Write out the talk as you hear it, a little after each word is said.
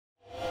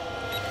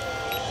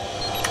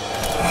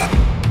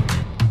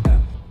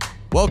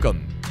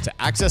Welcome to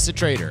Access a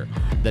Trader,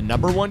 the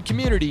 #1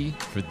 community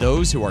for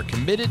those who are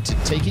committed to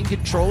taking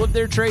control of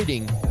their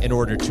trading in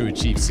order to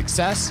achieve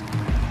success,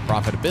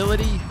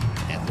 profitability,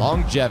 and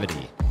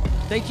longevity.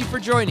 Thank you for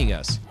joining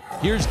us.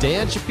 Here's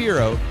Dan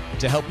Shapiro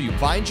to help you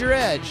find your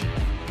edge,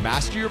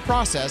 master your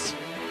process,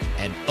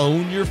 and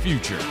own your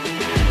future.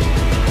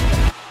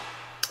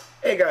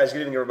 Hey guys,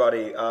 good evening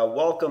everybody.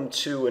 Welcome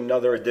to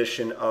another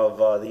edition of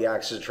the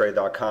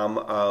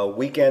AccessATrade.com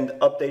weekend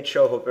update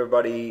show. Hope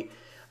everybody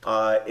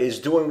is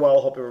doing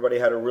well. Hope everybody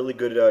had a really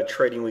good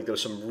trading week. There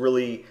was some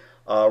really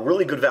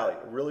good value,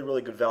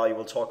 really good value.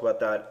 We'll talk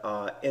about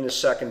that in a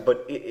second,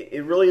 but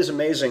it really is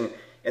amazing.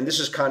 And this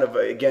is kind of,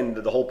 again,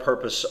 the whole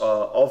purpose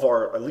of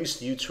our, at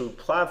least YouTube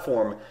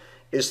platform,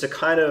 is to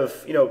kind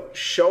of,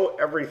 show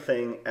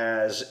everything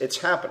as it's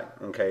happening,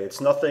 okay?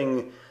 It's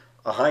nothing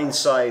a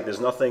hindsight. There's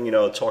nothing,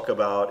 talk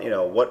about,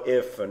 what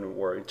if and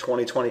we're in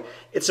 2020.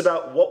 It's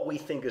about what we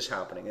think is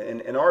happening.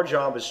 And our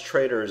job as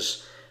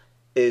traders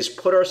is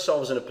put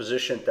ourselves in a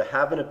position to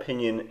have an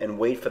opinion and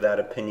wait for that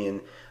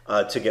opinion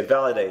to get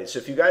validated. So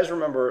if you guys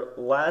remember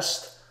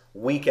last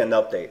weekend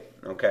update,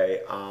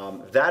 okay,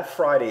 that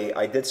Friday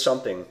I did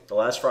something, the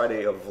last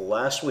Friday of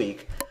last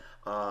week,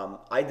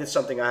 I did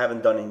something I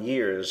haven't done in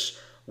years,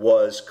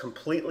 was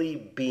completely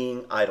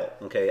being idle,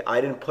 okay? I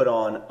didn't put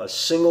on a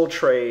single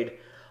trade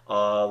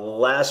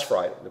last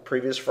Friday, the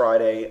previous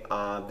Friday.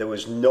 There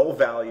was no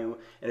value.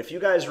 And if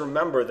you guys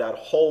remember, that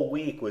whole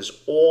week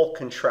was all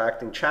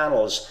contracting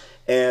channels.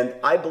 And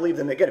I believe,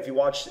 and again, if you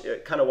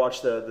kind of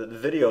watch the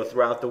video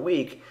throughout the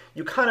week,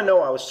 you kind of know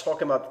I was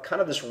talking about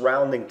kind of this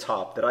rounding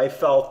top, that I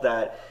felt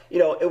that,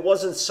 it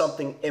wasn't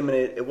something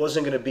imminent. It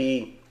wasn't going to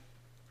be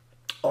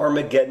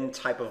Armageddon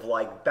type of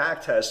like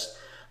back test.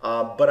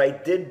 But I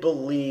did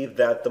believe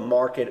that the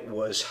market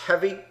was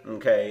heavy.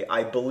 Okay.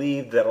 I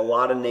believe that a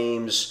lot of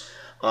names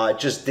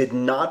just did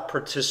not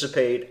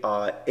participate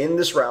in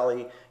this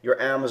rally. Your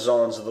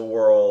Amazons of the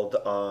world,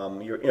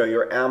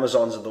 your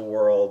Amazons of the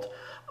world.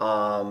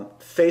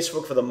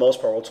 Facebook, for the most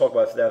part, we'll talk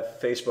about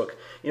that. Facebook,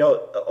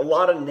 a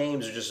lot of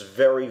names are just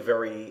very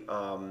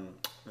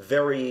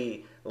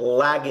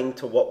lagging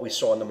to what we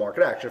saw in the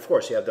market action. Of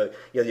course, you have the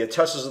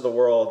Teslas of the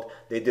world.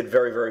 They did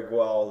very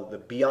well. The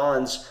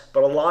Beyonds,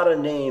 but a lot of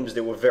names,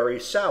 they were very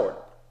soured.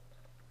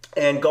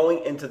 And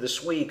going into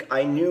this week,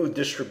 I knew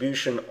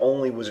distribution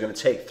only was going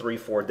to take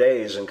 3-4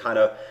 days, and kind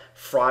of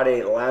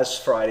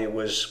last Friday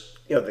was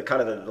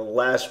the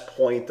last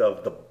point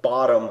of the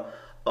bottom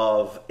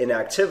of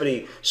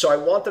inactivity. So I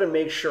wanted to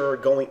make sure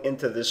going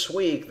into this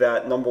week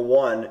that, number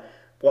one,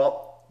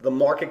 the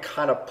market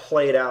kind of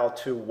played out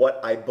to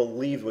what I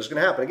believed was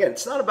going to happen. Again,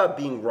 it's not about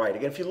being right.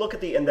 Again, if you look at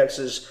the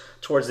indexes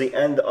towards the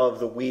end of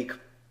the week,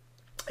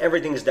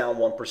 everything is down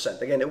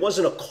 1%. Again, it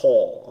wasn't a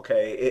call,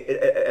 okay?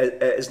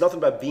 It's nothing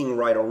about being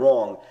right or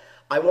wrong.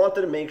 I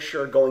wanted to make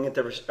sure going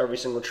into every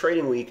single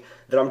trading week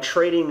that I'm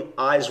trading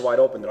eyes wide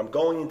open, that I'm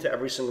going into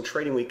every single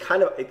trading week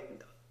kind of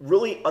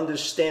really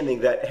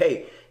understanding that,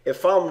 hey,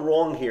 if I'm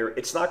wrong here,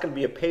 it's not going to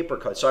be a paper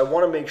cut. So I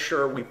want to make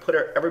sure we put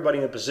everybody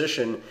in a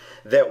position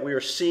that we're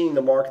seeing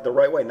the market the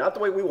right way, not the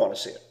way we want to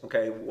see it,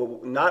 okay?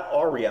 Not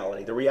our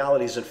reality. The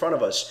reality is in front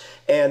of us.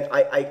 And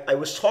I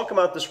was talking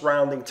about this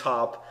rounding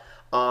top,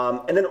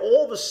 and then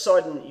all of a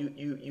sudden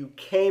you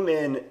came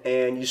in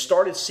and you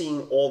started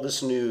seeing all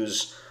this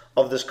news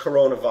of this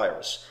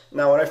coronavirus.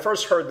 Now, when I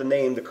first heard the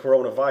name, the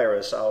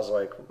coronavirus, I was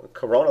like,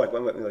 corona?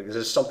 Like, is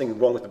there something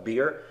wrong with the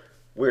beer?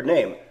 Weird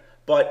name.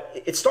 But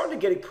it started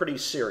getting pretty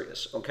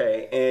serious,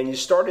 okay? And you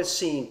started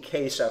seeing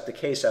case after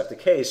case after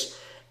case.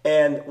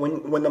 And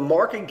when the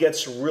market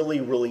gets really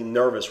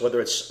nervous, whether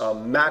it's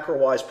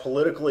macro-wise,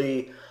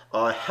 politically,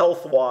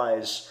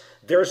 health-wise,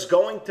 there's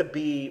going to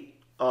be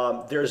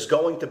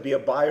a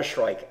buyer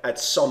strike at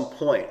some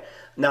point.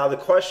 Now, the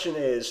question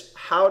is,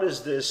 how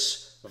does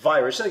this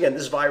virus, and again,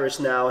 this virus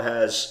now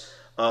has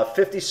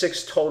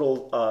 56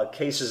 total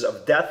cases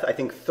of death, I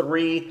think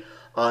 3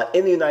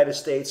 in the United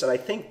States, and I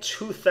think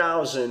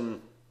 2,000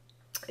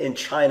 in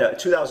China,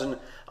 2,000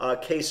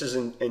 cases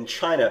in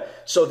China.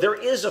 So there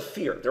is a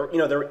fear.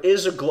 There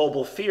is a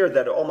global fear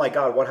that, oh my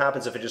God, what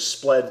happens if it just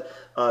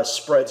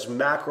spreads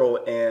macro,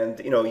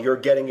 and you're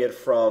getting it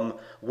from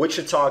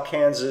Wichita,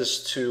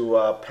 Kansas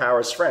to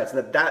Paris, France,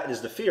 and that is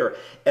the fear.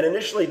 And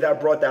initially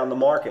that brought down the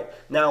market.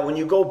 Now, when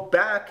you go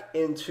back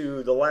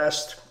into the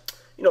last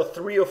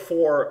 3 or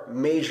 4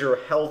 major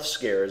health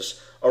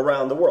scares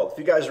around the world. If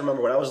you guys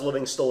remember, when I was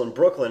living still in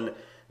Brooklyn,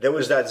 there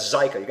was that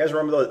Zika. You guys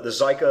remember the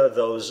Zika,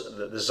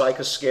 the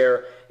Zika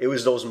scare? It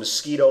was those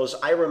mosquitoes.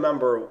 I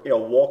remember,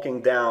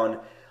 walking down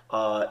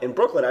in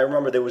Brooklyn. I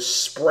remember there was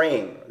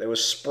spraying. There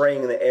was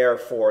spraying in the air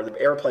the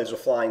airplanes were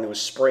flying. There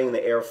was spraying in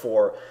the air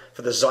for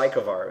the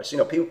Zika virus.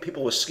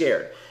 People were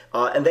scared.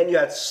 And then you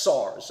had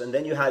SARS, and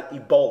then you had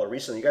Ebola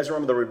recently. You guys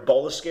remember the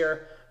Ebola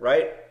scare,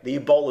 right? The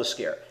Ebola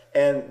scare.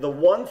 And the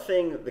one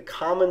thing, the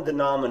common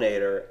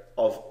denominator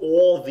of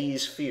all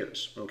these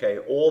fears, okay,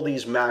 all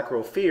these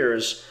macro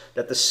fears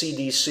that the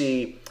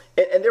CDC,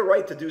 and they're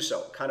right to do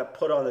so, kind of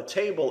put on the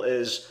table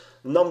is,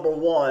 number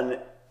one,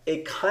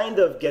 it kind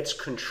of gets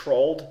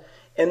controlled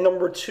And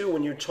number two,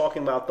 when you're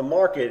talking about the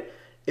market,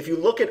 if you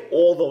look at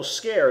all those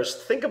scares,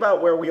 think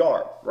about where we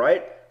are,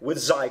 right? With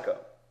Zika,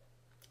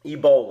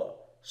 Ebola,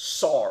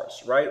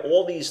 SARS, right?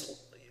 All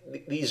these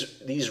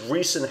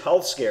recent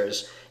health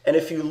scares. And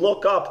if you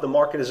look up, the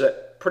market is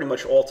at pretty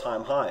much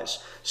all-time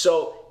highs.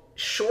 So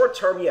short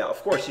term, yeah,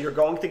 of course, you're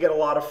going to get a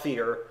lot of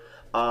fear.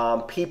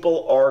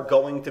 People are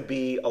going to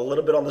be a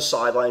little bit on the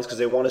sidelines because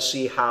they want to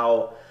see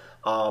how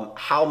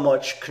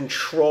much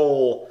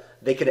control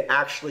they could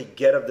actually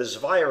get of this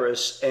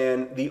virus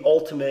and the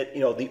ultimate,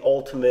 the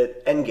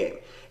ultimate end game.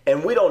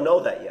 And we don't know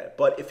that yet.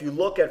 But if you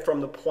look at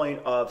from the point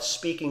of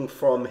speaking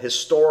from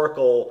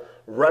historical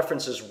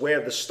references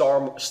where the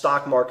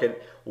stock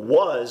market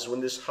was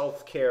when this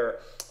health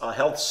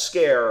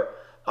scare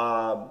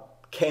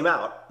came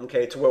out,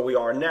 okay, to where we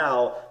are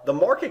now, the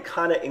market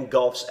kind of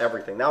engulfs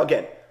everything. Now,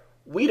 again,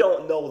 we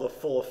don't know the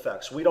full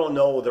effects. We don't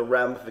know the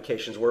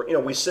ramifications.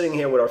 We're sitting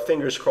here with our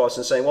fingers crossed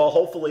and saying, well,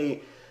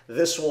 hopefully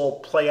this will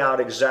play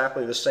out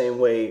exactly the same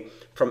way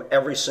from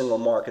every single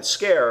market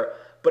scare.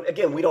 But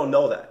again, we don't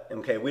know that,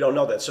 okay? We don't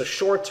know that. So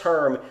short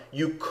term,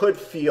 you could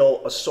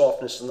feel a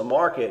softness in the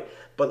market.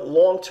 But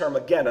long term,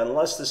 again,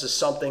 unless this is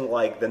something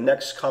like the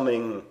next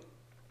coming,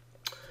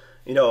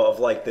 of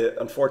like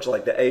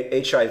unfortunately, like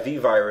the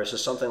HIV virus or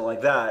something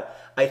like that,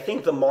 I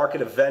think the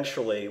market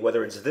eventually,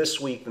 whether it's this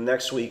week, the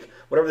next week,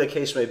 whatever the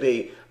case may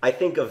be, I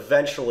think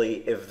eventually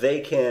if they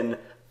can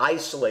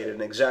isolate it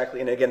and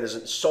again,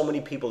 there's so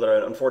many people that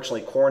are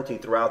unfortunately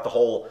quarantined throughout the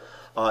whole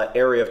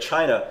area of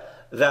China,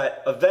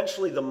 that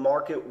eventually the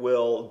market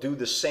will do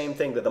the same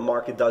thing that the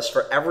market does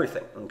for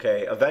everything,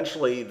 okay?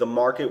 Eventually the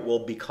market will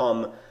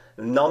become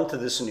numb to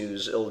this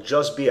news. It'll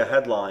just be a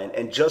headline.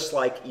 And just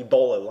like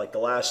Ebola, like the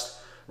last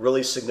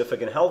really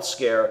significant health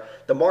scare,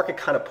 the market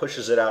kind of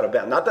pushes it out of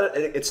bounds. Not that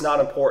it's not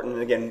important.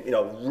 And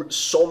again,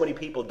 so many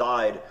people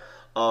died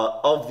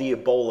of the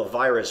Ebola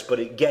virus. But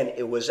again,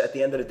 it was, at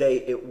the end of the day,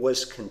 it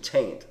was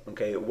contained,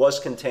 okay? It was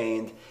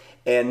contained.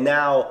 And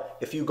now,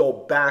 if you go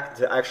back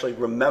to actually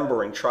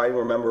try to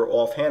remember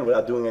offhand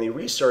without doing any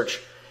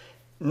research,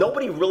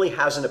 nobody really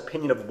has an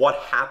opinion of what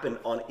happened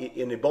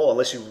in Ebola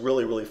unless you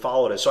really, really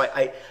followed it. So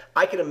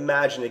I can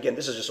imagine, again,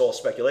 this is just all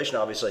speculation,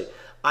 obviously.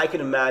 I can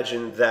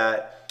imagine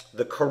that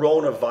the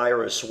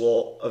coronavirus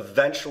will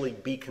eventually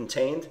be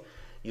contained.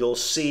 You'll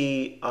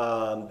see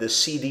the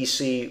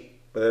CDC,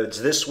 whether it's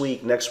this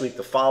week, next week,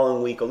 the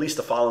following week, at least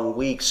the following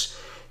weeks,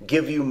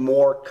 give you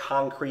more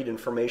concrete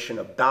information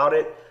about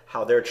it,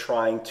 how they're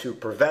trying to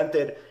prevent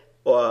it,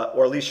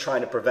 or at least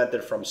trying to prevent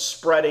it from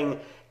spreading.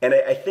 And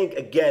I think,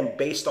 again,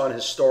 based on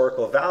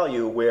historical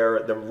value,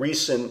 where the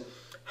recent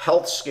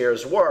health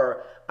scares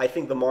were, I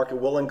think the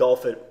market will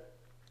engulf it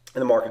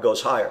and the market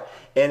goes higher.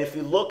 And if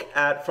you look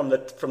at from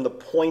the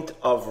point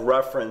of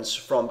reference,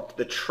 from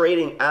the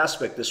trading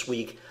aspect this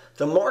week,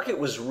 the market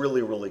was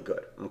really, really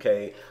good,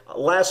 okay?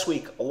 Last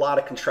week, a lot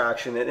of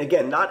contraction. And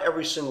again, not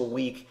every single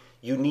week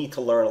you need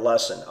to learn a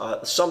lesson.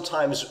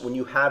 Sometimes when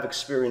you have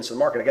experience in the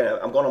market, again,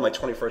 I'm going on my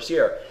 21st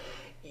year,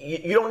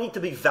 you don't need to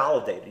be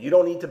validated. You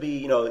don't need to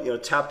be,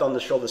 tapped on the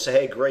shoulder and say,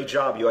 hey, great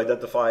job, you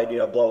identified,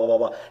 blah, blah, blah,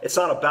 blah. It's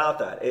not about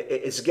that.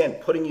 It's, again,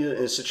 putting you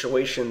in a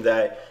situation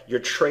that you're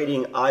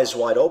trading eyes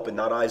wide open,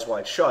 not eyes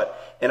wide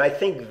shut. And I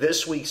think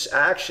this week's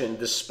action,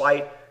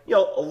 despite,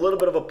 a little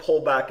bit of a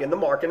pullback in the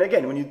market, and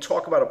again, when you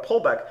talk about a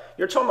pullback,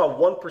 you're talking about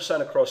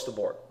 1% across the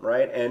board,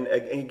 right? And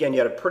again, you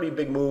had a pretty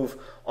big move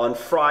on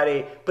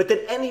Friday, but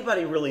did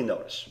anybody really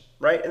notice?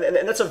 Right?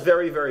 And that's a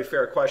very, very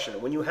fair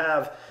question. When you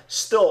have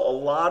still a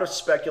lot of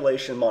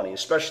speculation money,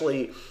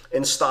 especially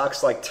in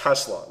stocks like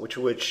Tesla,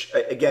 which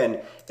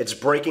again, it's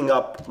breaking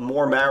up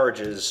more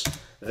marriages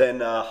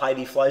than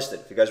Heidi Fleiss did.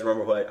 If you guys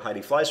remember who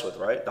Heidi Fleiss was,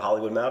 right? The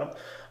Hollywood madam.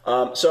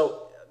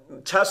 So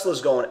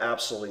Tesla's going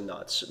absolutely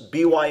nuts.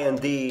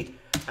 BYND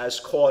has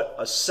caught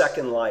a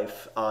second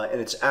life,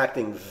 and it's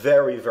acting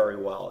very, very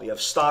well. You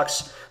have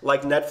stocks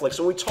like Netflix.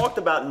 And we talked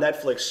about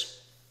Netflix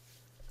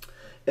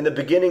in the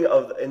beginning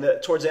of,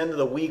 towards the end of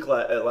the week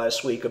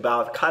last week,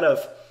 about kind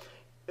of,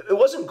 it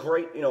wasn't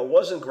great, it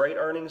wasn't great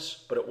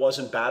earnings, but it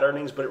wasn't bad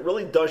earnings, but it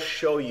really does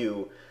show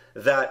you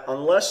that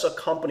unless a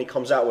company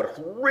comes out with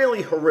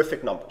really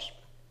horrific numbers,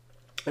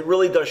 it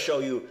really does show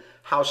you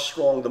how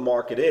strong the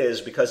market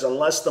is, because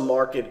unless the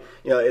market,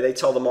 they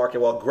tell the market,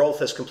 well, growth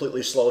has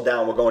completely slowed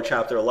down, we're going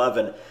chapter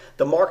 11,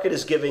 the market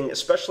is giving,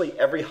 especially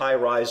every high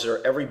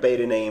riser, every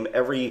beta name,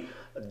 every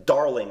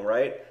darling,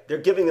 right? They're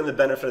giving them the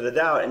benefit of the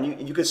doubt,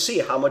 and you can see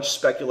how much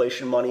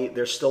speculation money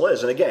there still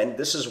is. And again,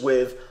 this is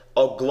with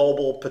a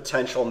global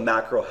potential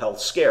macro health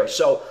scare.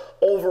 So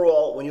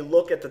overall, when you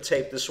look at the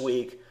tape this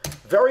week,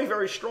 very,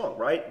 very strong,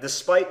 right?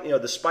 Despite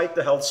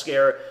the health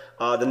scare,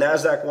 the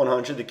NASDAQ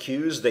 100, the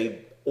Qs,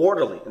 they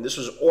orderly, and this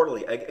was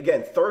orderly.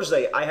 Again,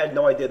 Thursday, I had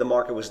no idea the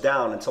market was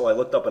down until I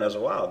looked up and I was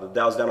like, wow, the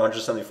Dow's down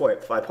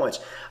 175 points.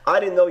 I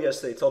didn't know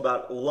yesterday until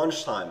about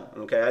lunchtime,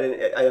 okay?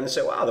 I didn't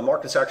say, wow, the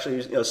market's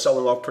actually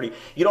selling off pretty.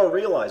 You don't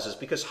realize this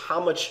because how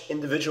much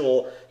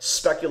individual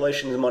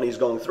speculation the money is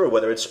going through,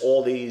 whether it's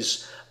all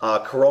these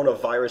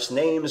coronavirus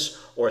names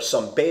or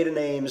some beta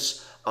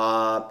names.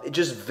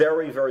 Just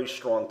very, very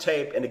strong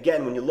tape. And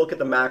again, when you look at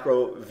the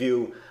macro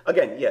view,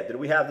 again, yeah, did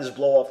we have this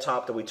blow off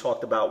top that we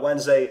talked about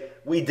Wednesday?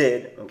 We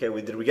did. Okay,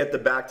 did we get the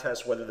back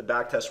test, whether the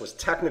back test was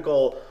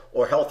technical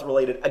or health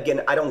related?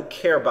 Again, I don't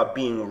care about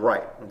being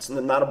right. It's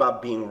not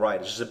about being right.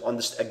 It's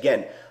just,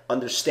 again,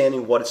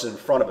 understanding what is in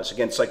front of us.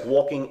 Again, it's like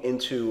walking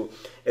into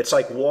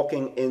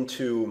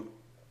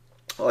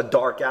a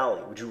dark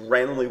alley. Would you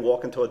randomly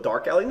walk into a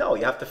dark alley? No,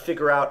 you have to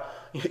figure out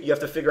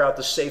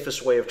the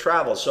safest way of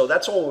travel. So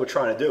that's all we're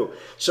trying to do.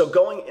 So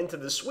going into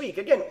this week,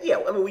 again,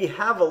 yeah, I mean, we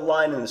have a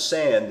line in the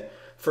sand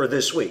for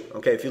this week.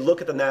 Okay, if you look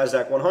at the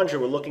NASDAQ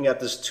 100, we're looking at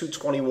this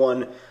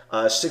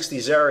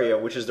 221.60s area,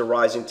 which is the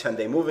rising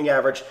 10-day moving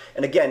average.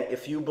 And again,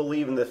 if you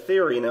believe in the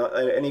theory, now,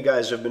 any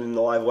guys who have been in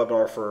the live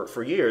webinar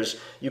for years,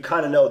 you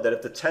kind of know that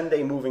if the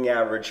 10-day moving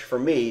average for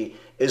me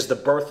is the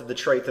birth of the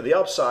trade to the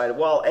upside,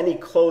 well, any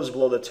close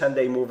below the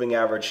 10-day moving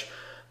average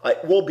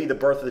will be the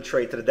birth of the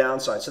trade to the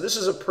downside. So this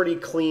is a pretty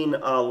clean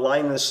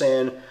line in the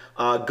sand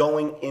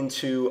going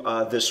into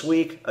this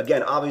week.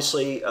 Again,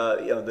 obviously,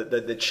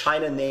 the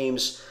China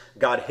names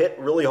got hit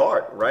really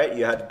hard, right?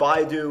 You had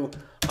Baidu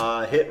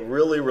hit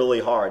really, really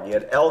hard. You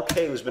had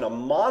LK, who's been a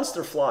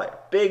monster flyer,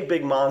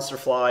 big monster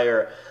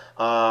flyer,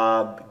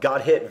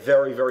 got hit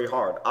very, very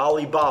hard.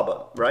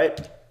 Alibaba,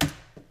 right?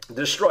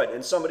 Destroyed.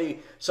 And somebody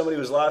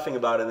was laughing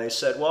about it, and they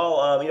said,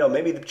 well,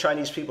 maybe the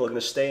Chinese people are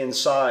going to stay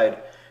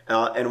inside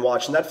and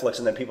watch Netflix,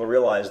 and then people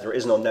realize there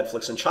is no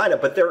Netflix in China,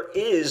 but there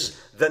is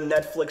the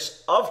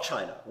Netflix of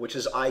China, which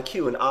is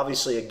IQ. And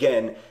obviously,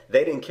 again,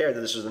 they didn't care that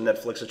this was the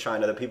Netflix of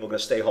China, that people are going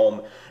to stay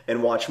home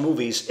and watch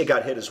movies. It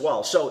got hit as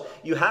well. So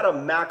you had a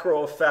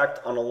macro effect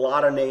on a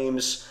lot of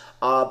names.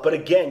 But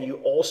again,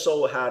 you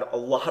also had a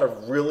lot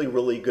of really,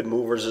 really good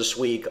movers this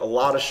week, a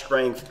lot of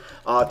strength.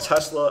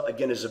 Tesla,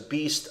 again, is a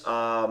beast.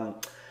 I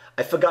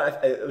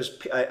forgot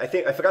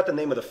the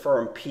name of the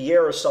firm,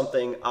 Pierre or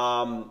something.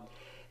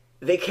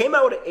 They came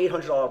out with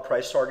an $800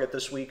 price target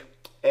this week,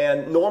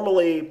 and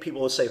normally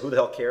people would say, who the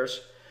hell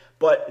cares?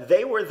 But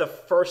they were the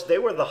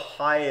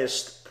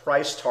highest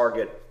price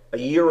target a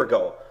year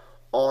ago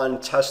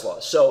on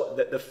Tesla. So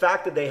the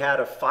fact that they had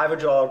a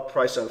 $500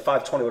 price on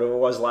 $520, whatever it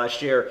was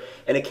last year,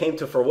 and it came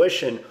to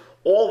fruition,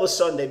 all of a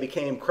sudden they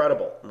became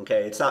credible.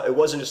 Okay, it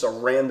wasn't just a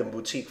random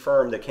boutique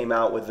firm that came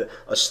out with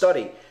a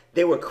study.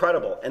 They were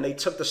credible, and they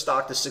took the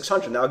stock to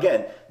 600. Now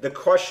again, the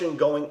question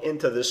going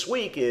into this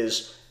week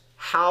is,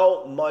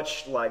 how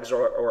much legs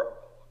or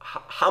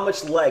how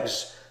much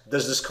legs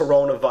does this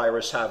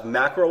coronavirus have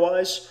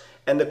macro-wise?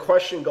 And the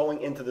question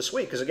going into this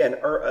week, because again,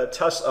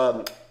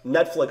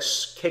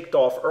 Netflix kicked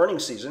off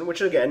earnings season,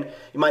 which again,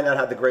 you might not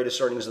have the greatest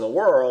earnings in the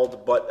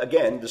world, but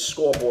again, the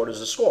scoreboard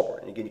is the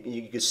scoreboard.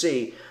 You can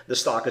see the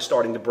stock is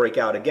starting to break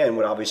out again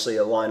with obviously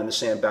a line in the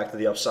sand back to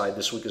the upside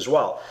this week as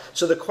well.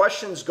 So the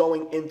questions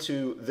going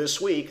into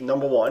this week,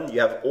 number one,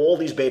 you have all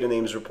these beta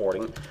names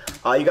reporting.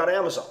 You got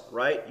Amazon,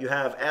 right? You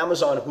have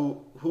Amazon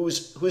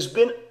who's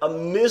been a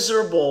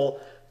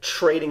miserable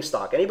trading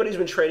stock. Anybody who's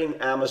been trading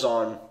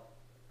Amazon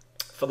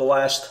for the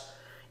last,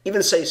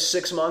 even say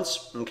 6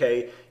 months,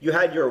 okay, you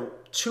had your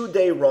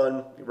 2-day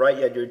run, right?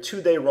 You had your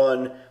 2-day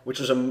run, which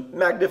was a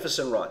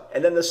magnificent run.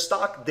 And then the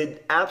stock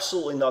did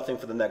absolutely nothing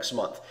for the next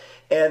month.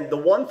 And the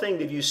one thing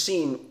that you've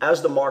seen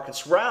as the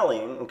market's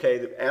rallying, okay,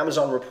 the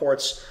Amazon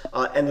reports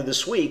end of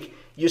this week,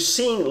 you're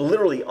seeing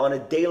literally on a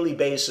daily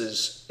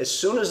basis, as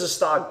soon as the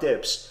stock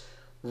dips,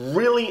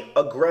 really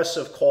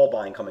aggressive call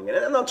buying coming in.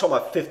 And I'm not talking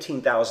about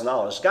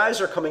 $15,000.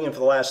 Guys are coming in for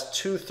the last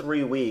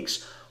 2-3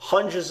 weeks,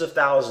 hundreds of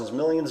thousands,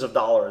 millions of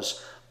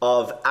dollars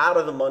of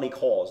out-of-the-money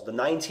calls, the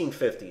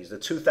 1950s, the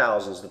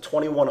 2000s, the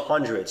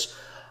 2100s.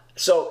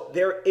 So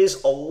there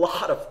is a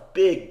lot of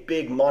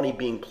big money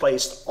being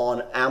placed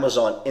on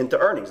Amazon into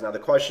earnings. Now the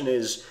question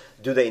is,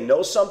 do they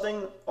know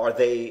something? Are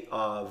they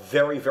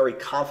very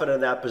confident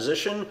in that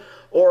position?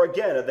 Or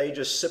again, are they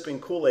just sipping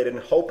Kool-Aid and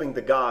hoping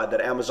to God that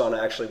Amazon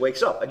actually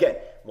wakes up? Again,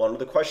 one of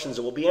the questions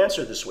that will be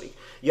answered this week.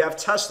 You have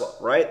Tesla,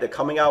 right? They're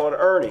coming out with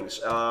earnings.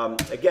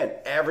 Again,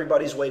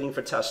 everybody's waiting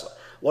for Tesla.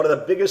 One of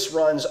the biggest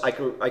runs I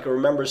can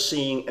remember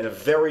seeing in a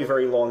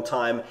very long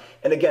time.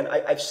 And again,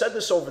 I've said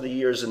this over the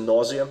years in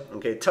nausea.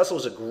 Okay, Tesla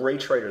was a great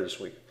trader this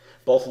week,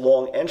 both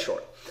long and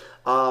short.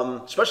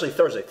 Especially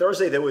Thursday.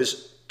 Thursday there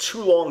was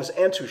 2 longs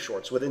and 2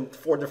 shorts within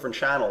 4 different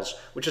channels,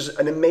 which is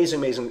an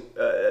amazing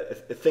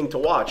thing to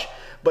watch.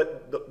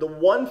 But the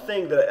one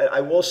thing that I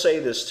will say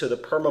this to the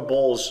perma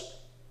bulls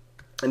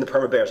and the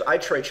perma bears, I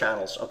trade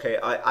channels. Okay,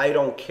 I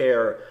don't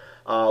care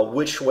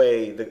which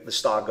way the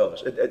stock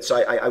goes.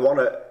 I want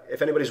to,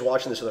 if anybody's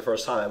watching this for the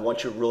first time, I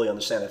want you to really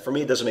understand that. For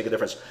me, it doesn't make a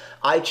difference.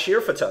 I cheer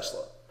for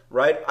Tesla,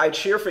 right? I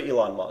cheer for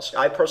Elon Musk.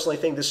 I personally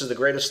think this is the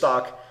greatest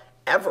stock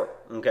ever,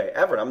 okay,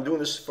 ever. I'm doing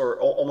this for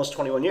almost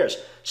 21 years.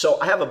 So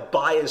I have a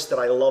bias that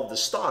I love the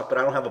stock, but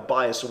I don't have a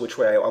bias of which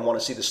way I want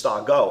to see the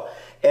stock go.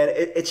 And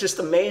it's just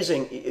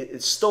amazing.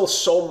 It's still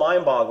so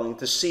mind-boggling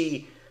to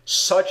see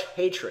such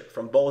hatred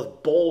from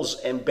both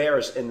bulls and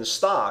bears in the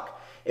stock.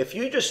 If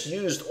you just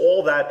used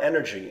all that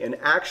energy and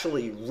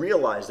actually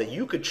realized that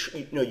you could,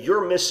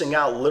 you're missing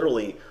out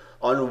literally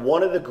on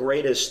one of the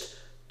greatest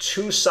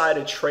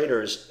two-sided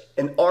traders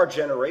in our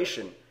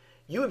generation,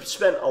 you would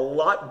spend a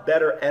lot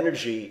better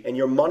energy and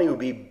your money would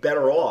be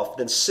better off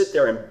than sit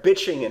there and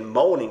bitching and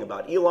moaning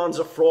about Elon's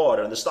a fraud,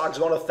 or the stock's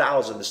going to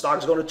 1,000, the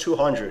stock's going to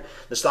 200,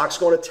 the stock's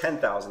going to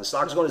 10,000, the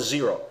stock's going to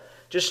 0.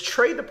 Just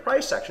trade the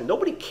price action.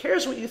 Nobody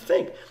cares what you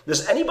think.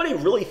 Does anybody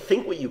really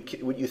think what you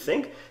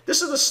think?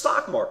 This is the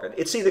stock market.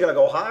 It's either going to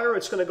go higher or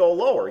it's going to go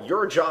lower.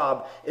 Your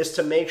job is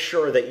to make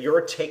sure that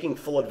you're taking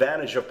full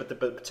advantage of the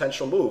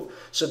potential move.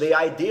 So the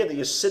idea that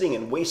you're sitting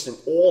and wasting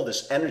all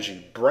this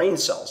energy, brain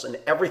cells, and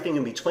everything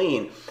in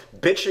between,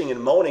 bitching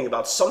and moaning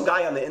about some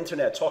guy on the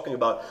internet talking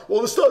about,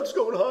 well, the stock's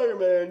going higher,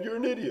 man, you're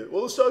an idiot.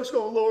 Well, the stock's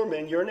going lower,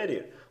 man, you're an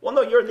idiot. Well,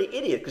 no, you're the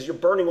idiot because you're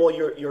burning all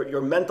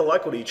your mental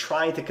equity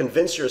trying to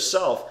convince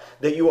yourself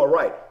that you are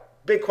right.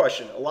 Big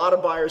question. A lot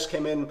of buyers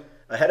came in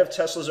ahead of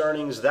Tesla's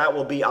earnings. That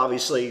will be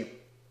obviously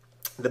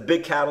the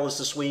big catalyst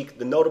this week.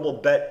 The notable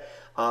bet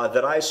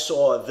that I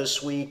saw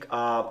this week,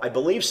 I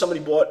believe somebody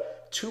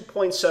bought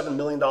 $2.7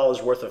 million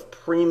worth of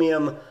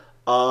premium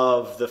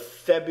of the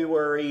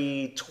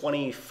February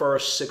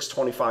 21st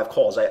 625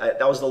 calls.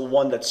 That was the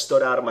one that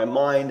stood out of my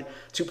mind.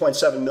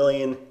 2.7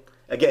 million.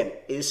 Again,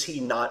 is he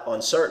not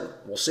uncertain?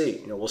 We'll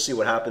see. We'll see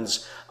what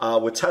happens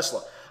with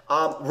Tesla.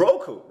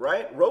 Roku,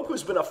 right?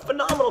 Roku's been a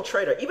phenomenal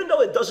trader, even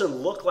though it doesn't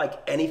look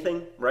like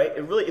anything, right?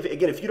 It really,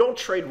 if you don't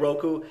trade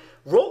Roku,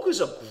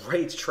 Roku's a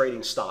great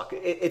trading stock.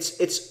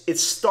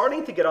 It's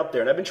starting to get up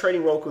there, and I've been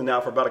trading Roku now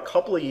for about a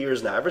couple of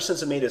years now, ever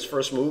since it made its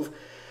first move.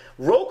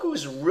 Roku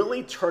is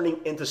really turning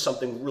into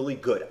something really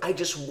good. I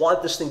just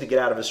want this thing to get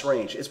out of its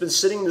range. It's been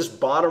sitting in this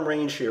bottom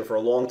range here for a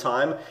long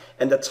time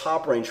and the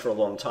top range for a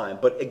long time.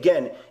 But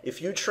again,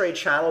 if you trade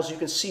channels, you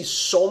can see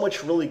so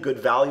much really good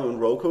value in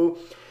Roku.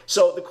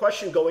 So the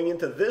question going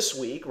into this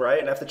week, right,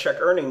 and I have to check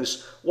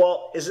earnings,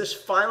 well, is this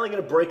finally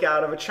going to break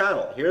out of a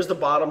channel? Here's the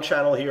bottom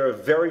channel here, a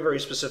very, very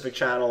specific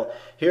channel.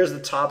 Here's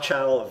the top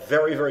channel, a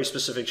very, very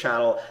specific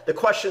channel. The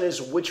question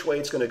is which way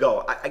it's going to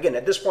go. Again,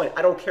 at this point,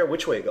 I don't care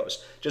which way it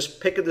goes.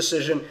 Just pick a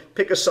decision,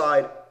 pick a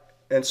side,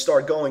 and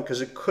start going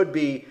because it could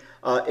be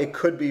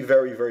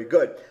very, very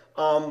good.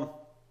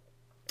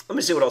 Let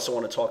me see what else I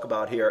want to talk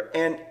about here.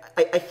 And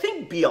I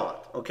think Beyond,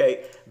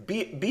 okay?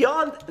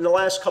 Beyond in the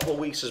last couple of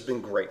weeks has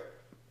been great.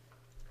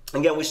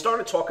 Again, we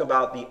started talking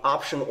about the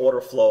option order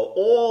flow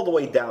all the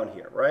way down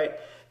here, right?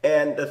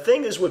 And the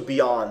thing is with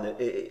Beyond,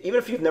 even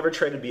if you've never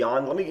traded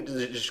Beyond, let me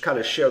just kind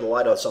of share the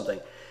light on something.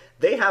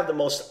 They have the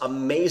most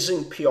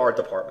amazing PR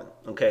department,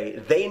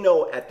 okay? They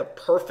know at the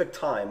perfect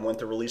time when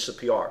to release a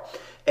PR.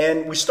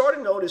 And we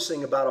started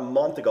noticing about a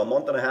month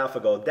and a half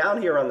ago,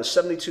 down here on the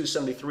 72,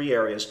 73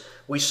 areas,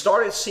 we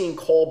started seeing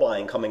call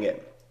buying coming in.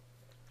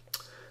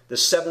 The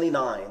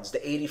 79s, the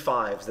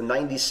 85s, the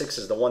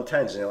 96s, the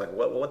 110s, and you're like,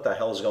 what the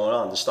hell is going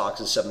on? The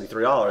stock's at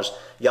 $73,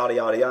 yada,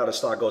 yada, yada,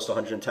 stock goes to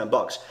 110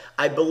 bucks.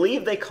 I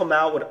believe they come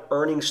out with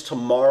earnings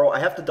tomorrow. I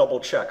have to double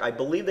check. I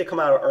believe they come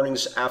out with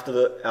earnings after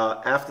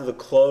the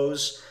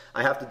close.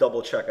 I have to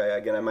double check.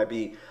 Again, I might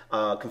be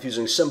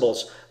confusing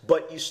symbols.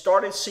 But you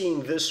started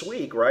seeing this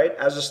week, right,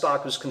 as the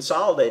stock was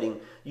consolidating,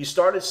 you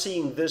started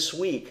seeing this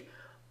week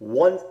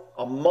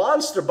a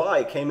monster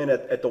buy came in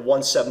at the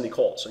 170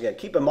 calls. Again,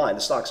 keep in mind,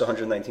 the stock's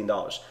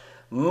 $119.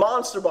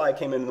 Monster buy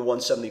came in the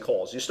 170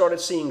 calls. You started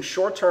seeing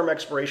short-term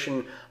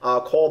expiration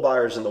call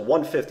buyers in the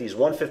 150s,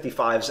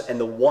 155s, and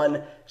the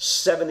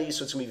 170s.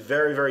 So it's going to be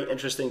very, very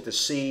interesting to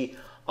see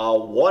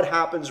what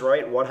happens,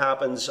 right? What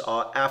happens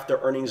after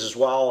earnings as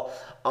well.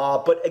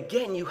 But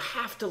again, you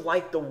have to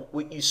like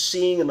what you're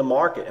seeing in the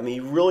market. I mean,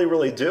 you really,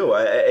 really do.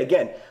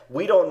 Again,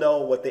 we don't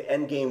know what the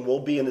end game will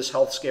be in this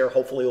health scare.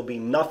 Hopefully, it will be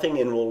nothing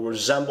and will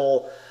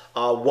resemble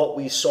what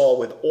we saw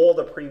with all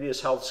the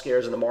previous health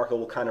scares, and the market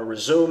will kind of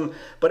resume.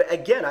 But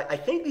again, I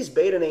think these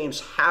beta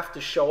names have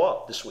to show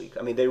up this week.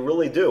 I mean, they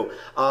really do.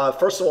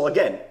 First of all,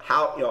 again,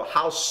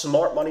 how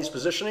smart money's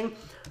positioning.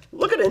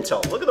 Look at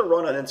Intel. Look at the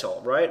run on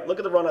Intel, right? Look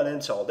at the run on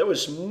Intel. There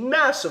was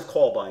massive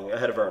call buying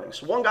ahead of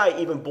earnings. One guy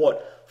even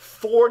bought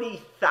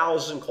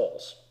 40,000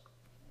 calls,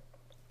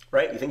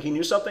 right? You think he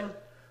knew something?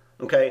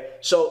 Okay,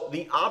 so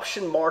the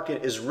option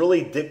market is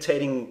really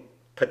dictating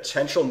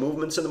potential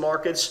movements in the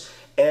markets,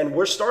 and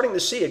we're starting to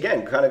see,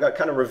 again, kind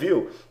of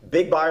review,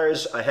 big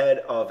buyers ahead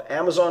of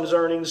Amazon's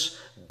earnings,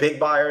 big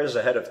buyers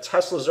ahead of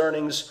Tesla's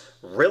earnings,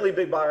 really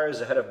big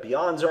buyers ahead of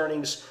Beyond's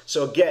earnings.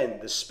 So again,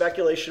 the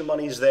speculation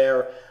money is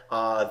there.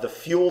 The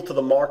fuel to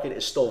the market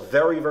is still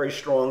very, very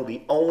strong.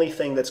 The only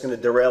thing that's going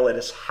to derail it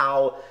is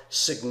how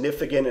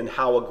significant and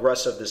how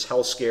aggressive this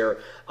health scare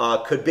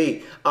could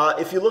be.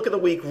 If you look at the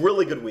week,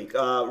 really good week.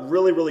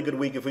 Really, really good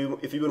week. If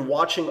you've been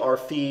watching our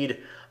feed,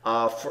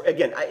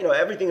 again,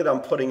 everything that I'm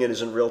putting in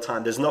is in real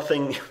time. There's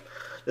nothing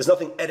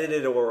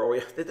edited or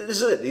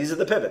this is it. These are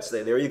the pivots.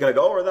 They're either going to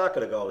go or not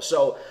going to go.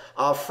 So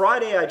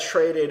Friday I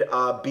traded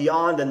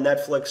Beyond and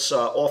Netflix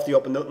off the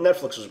open.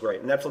 Netflix was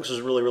great. Netflix was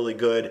really, really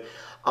good.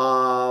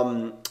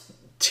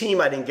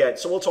 Team I didn't get,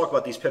 so we'll talk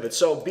about these pivots.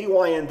 So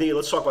BYND,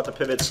 let's talk about the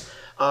pivots.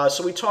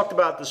 So we talked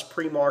about this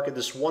pre-market,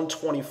 this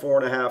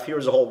 124.5.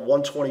 Here's a whole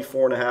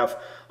 124.5,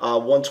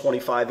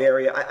 125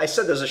 area. I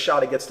said there's a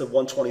shot it gets to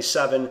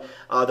 127.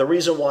 The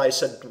reason why I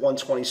said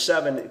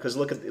 127 because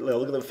look at the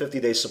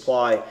 50-day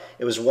supply.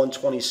 It was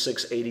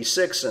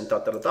 126.86 and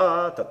look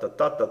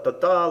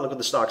at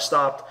the stock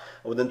stopped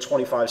within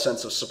 25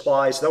 cents of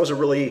supply. So that was a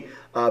really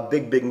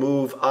big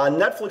move.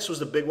 Netflix was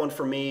the big one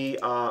for me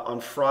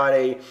on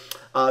Friday.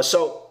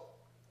 So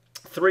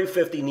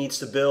 350 needs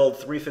to build.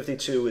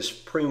 352 is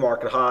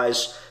pre-market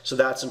highs, so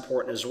that's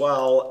important as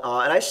well.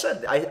 And I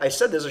said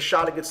there's a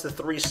shot it gets to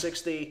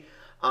 360.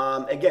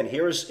 Again,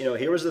 here's the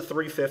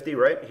 350,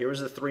 right? Here's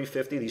the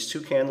 350. These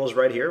two candles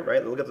right here,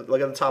 right? Look at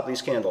the top of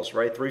these candles,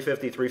 right?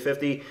 350,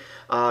 350,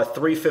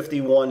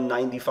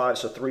 351.95.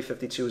 So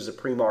 352 is the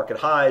pre-market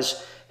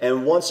highs.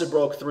 And once it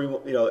broke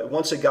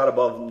once it got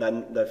above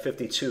that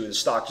 52, the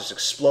stock just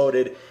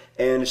exploded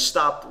and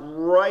stopped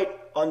right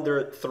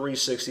under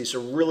 360. So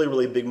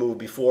really big move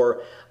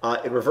before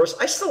it reversed.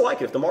 I still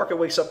like it. If the market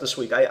wakes up this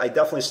week, I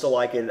definitely still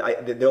like it.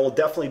 There will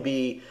definitely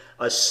be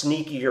a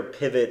sneakier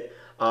pivot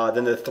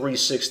than the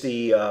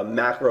 360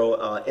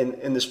 macro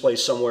in this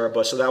place somewhere.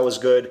 But so that was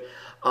good.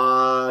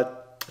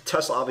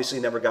 Tesla obviously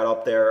never got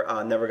up there,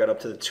 never got up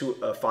to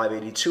the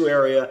 582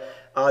 area.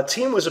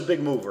 Team was a big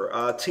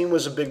mover. Team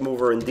was a big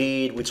mover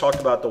indeed. We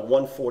talked about the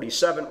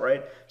 147,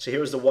 right? So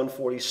here's the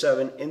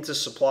 147 into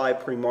supply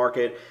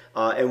pre-market.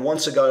 And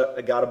once it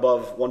got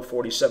above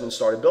 147,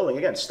 started building.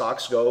 Again,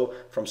 stocks go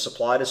from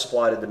supply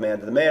to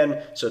demand to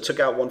demand. So it took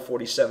out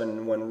 147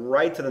 and went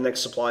right to the next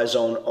supply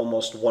zone,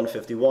 almost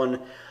 151.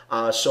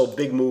 So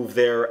big move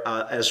there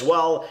as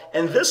well.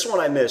 And this one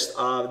I missed.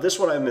 I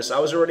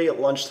was already at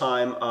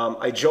lunchtime.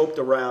 I joked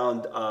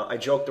around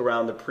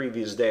the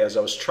previous day as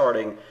I was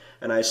charting.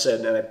 And I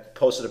said, and I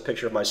posted a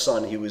picture of my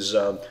son. He was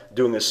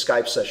doing a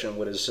Skype session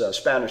with his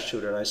Spanish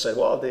tutor. And I said,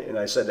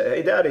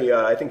 hey, Daddy,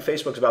 I think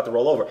Facebook's about to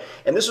roll over.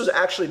 And this was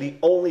actually the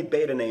only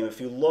beta name. If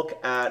you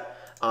looked at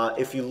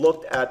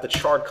the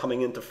chart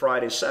coming into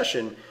Friday's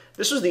session,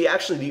 this was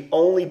actually the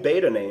only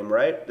beta name,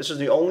 right? This is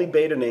the only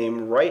beta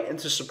name right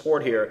into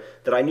support here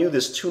that I knew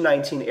this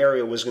 219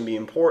 area was going to be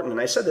important. And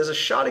I said there's a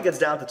shot it gets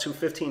down to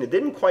 215. It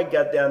didn't quite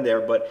get down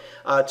there, but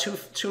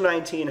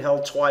 219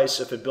 held twice.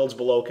 If it builds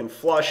below, can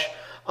flush.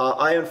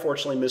 I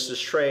unfortunately missed this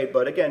trade,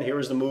 but again, here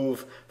is the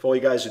move for all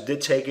you guys who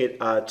did take it.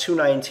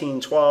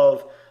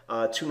 219.12,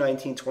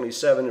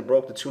 219.27. It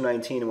broke the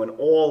 219 and went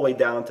all the way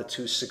down to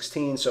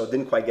 216. So it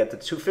didn't quite get to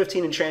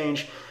 215 and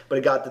change, but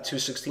it got to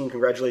 216.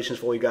 Congratulations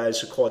for all you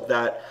guys who caught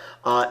that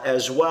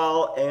as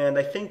well. And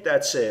I think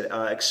that's it.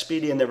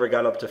 Expedia never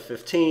got up to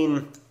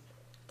 15.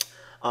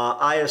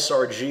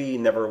 ISRG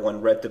never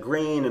went red to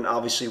green, and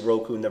obviously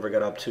Roku never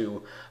got up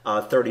to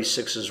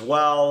 36 as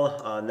well.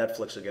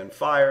 Netflix again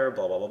fire,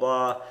 blah, blah,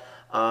 blah,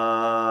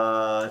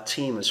 blah.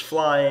 Team is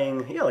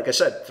flying. Yeah, like I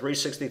said,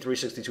 360,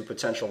 362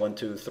 potential went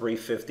to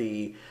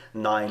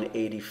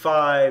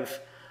 359.85.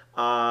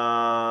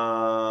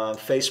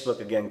 Facebook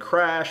again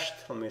crashed.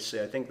 Let me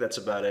see. I think that's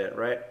about it,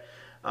 right?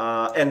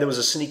 And there was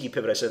a sneaky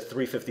pivot. I said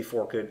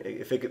 354 could,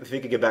 if it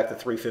could get back to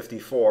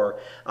 354,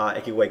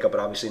 it could wake up, but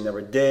obviously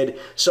never did.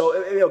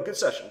 So, good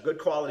session, good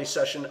quality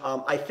session.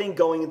 I think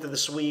going into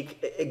this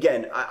week,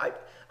 again, I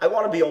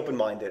want to be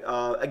open-minded.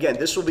 Again,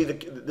 this will be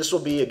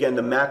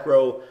the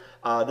macro.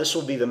 This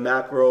will be the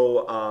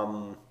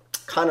macro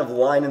kind of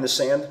line in the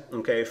sand,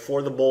 okay,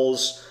 for the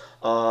bulls.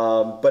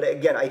 But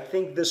again, I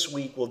think this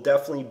week will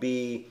definitely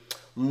be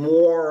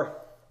more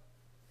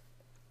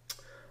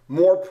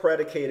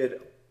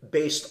predicated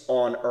based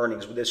on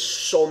earnings. There's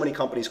so many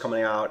companies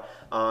coming out.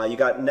 You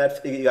got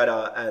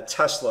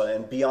Tesla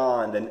and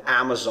Beyond and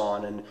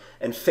Amazon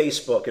and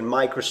Facebook and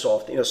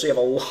Microsoft. So you have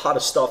a lot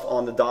of stuff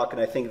on the dock,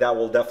 and I think that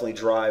will definitely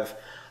drives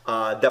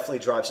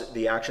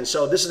the action.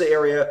 So this is the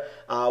area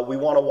we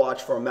want to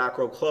watch for a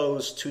macro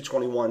close,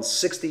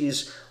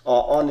 221.60s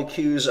on the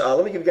Qs.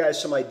 Let me give you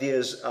guys some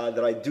ideas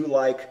that I do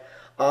like.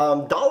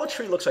 Dollar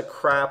Tree looks like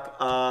crap.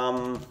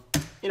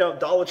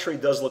 Dollar Tree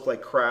does look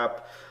like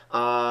crap.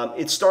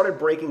 It started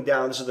breaking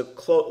down. This is the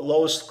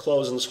lowest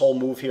close in this whole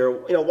move here.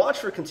 Watch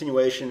for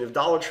continuation. If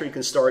Dollar Tree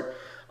can start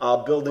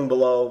building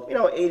below,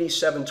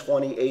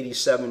 87.20,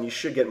 87, you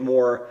should get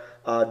more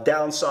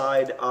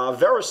downside.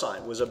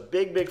 VeriSign was a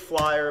big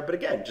flyer, but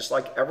again, just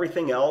like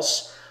everything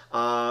else,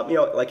 again,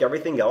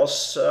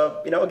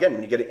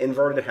 when you get an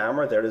inverted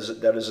hammer, that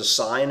is a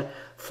sign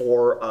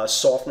for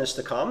softness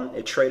to come.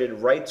 It traded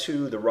right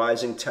to the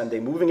rising 10-day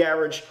moving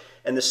average.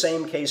 And the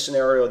same case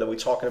scenario that we're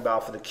talking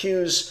about for the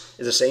Qs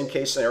is the same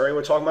case scenario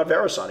we're talking about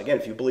VeriSign. Again,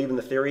 if you believe in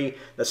the theory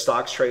that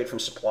stocks trade from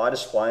supply to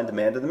supply and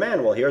demand to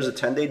demand, well, here's a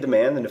 10-day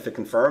demand, and if it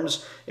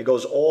confirms, it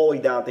goes all the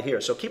way down to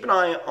here. So keep an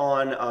eye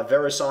on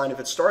VeriSign. If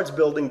it starts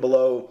building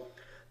below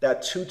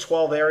that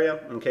 212 area,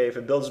 okay, if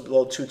it builds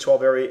below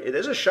 212 area, it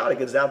is a shot. It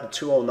gets down to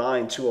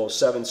 209,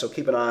 207, so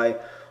keep an eye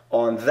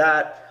on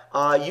that.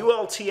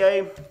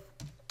 ULTA,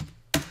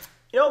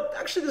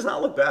 Actually does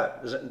not look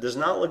bad. Does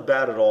not look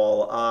bad at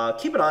all.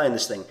 Keep an eye on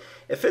this thing.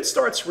 If it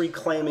starts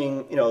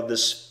reclaiming,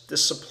 this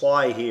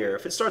supply here,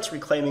 if it starts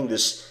reclaiming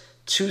this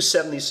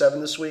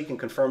 277 this week and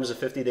confirms a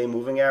 50-day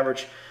moving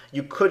average,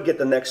 you could get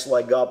the next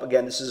leg up.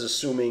 Again, this is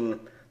assuming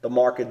the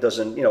market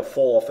doesn't,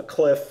 fall off a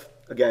cliff.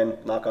 Again,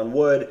 knock on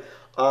wood.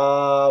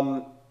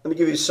 Let me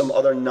give you some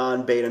other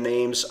non-beta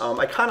names.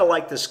 I kind of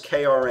like this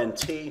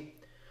KRNT.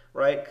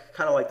 Right?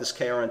 Kind of like this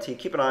KRNT.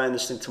 Keep an eye on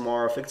this thing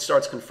tomorrow. If it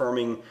starts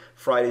confirming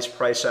Friday's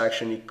price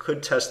action, you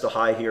could test the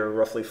high here,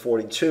 roughly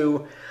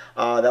 42.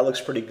 That looks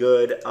pretty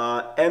good.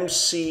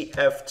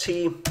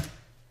 MCFT.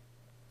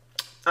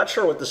 Not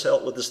sure what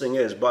this thing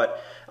is,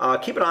 but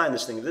keep an eye on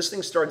this thing. If this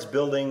thing starts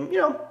building,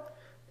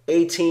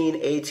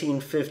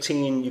 18,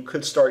 15, you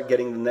could start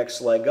getting the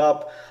next leg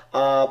up.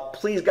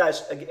 Please,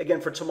 guys,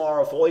 again, for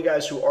tomorrow, for all you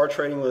guys who are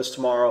trading with us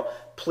tomorrow,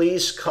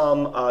 please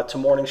come to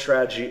Morning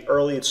Strategy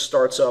early. It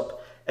starts up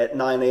at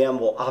 9 a.m.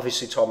 We'll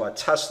obviously talk about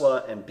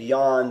Tesla and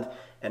beyond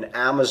and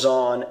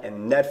Amazon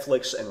and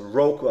Netflix and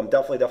Roku. I'm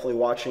definitely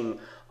watching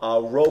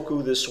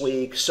Roku this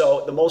week.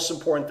 So the most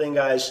important thing,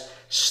 guys,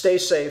 stay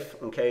safe,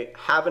 okay?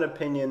 Have an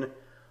opinion,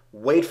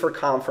 wait for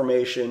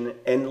confirmation,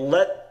 and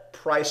let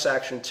price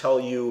action tell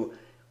you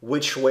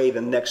which way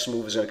the next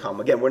move is going to come.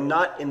 Again, we're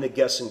not in the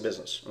guessing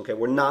business, okay?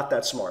 We're not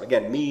that smart.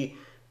 Again, me,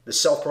 the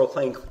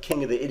self-proclaimed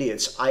king of the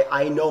idiots,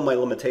 I know my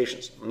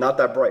limitations. I'm not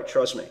that bright,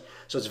 trust me.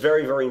 So it's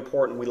very, very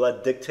important we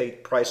let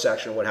dictate price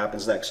action what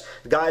happens next.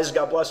 Guys,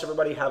 God bless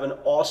everybody. Have an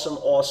awesome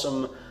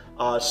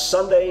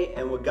Sunday.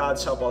 And with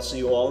God's help, I'll see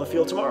you all in the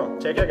field tomorrow.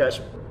 Take care,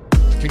 guys.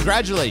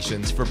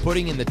 Congratulations for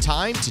putting in the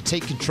time to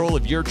take control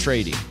of your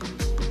trading.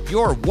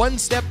 You're one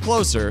step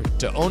closer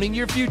to owning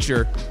your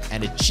future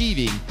and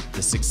achieving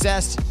the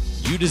success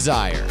you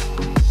desire.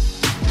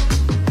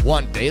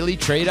 Want daily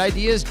trade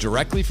ideas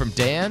directly from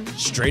Dan,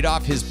 straight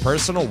off his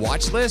personal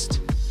watch list?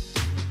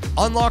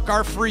 Unlock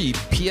our free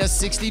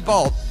PS60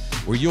 Vault,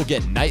 where you'll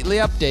get nightly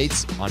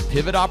updates on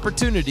pivot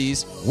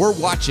opportunities we're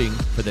watching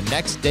for the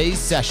next day's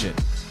session.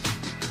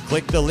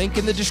 Click the link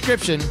in the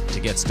description to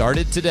get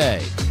started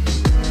today.